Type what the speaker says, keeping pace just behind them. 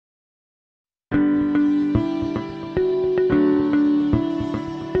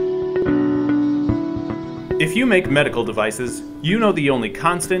If you make medical devices, you know the only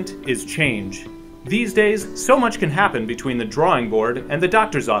constant is change. These days, so much can happen between the drawing board and the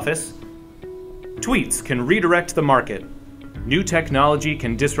doctor's office. Tweets can redirect the market. New technology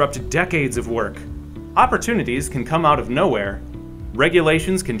can disrupt decades of work. Opportunities can come out of nowhere.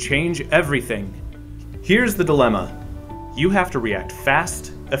 Regulations can change everything. Here's the dilemma. You have to react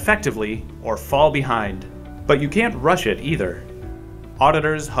fast, effectively, or fall behind. But you can't rush it either.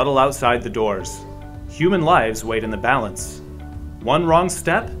 Auditors huddle outside the doors. Human lives wait in the balance. One wrong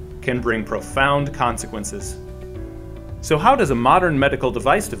step can bring profound consequences. So how does a modern medical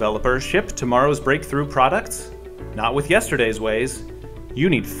device developer ship tomorrow's breakthrough products? Not with yesterday's ways. You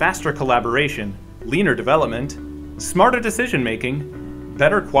need faster collaboration, leaner development, smarter decision-making,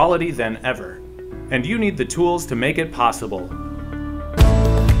 better quality than ever. And you need the tools to make it possible.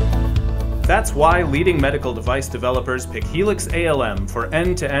 That's why leading medical device developers pick Helix ALM for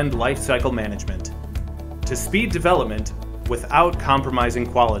end-to-end lifecycle management. To speed development without compromising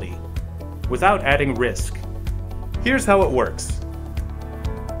quality, without adding risk. Here's how it works.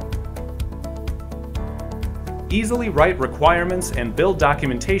 Easily write requirements and build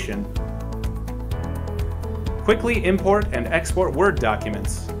documentation. Quickly import and export Word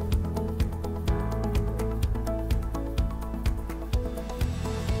documents.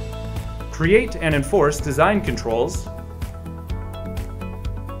 Create and enforce design controls.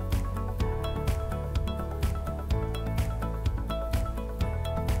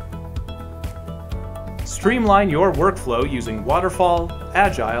 Streamline your workflow using waterfall,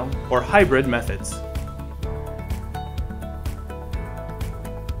 agile, or hybrid methods.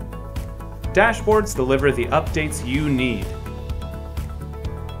 Dashboards deliver the updates you need.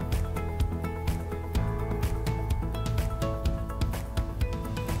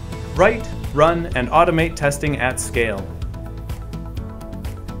 Write, run, and automate testing at scale.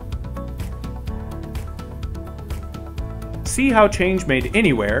 See how change made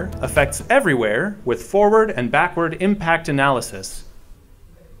anywhere affects everywhere with forward and backward impact analysis.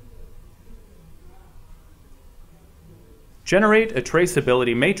 Generate a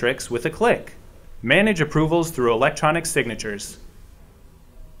traceability matrix with a click. Manage approvals through electronic signatures.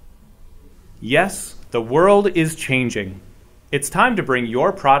 Yes, the world is changing. It's time to bring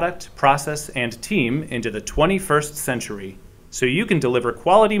your product, process, and team into the 21st century so you can deliver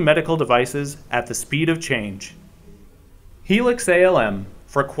quality medical devices at the speed of change. Helix ALM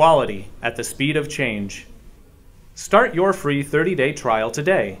for quality at the speed of change. Start your free 30-day trial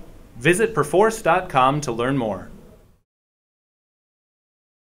today. Visit Perforce.com to learn more.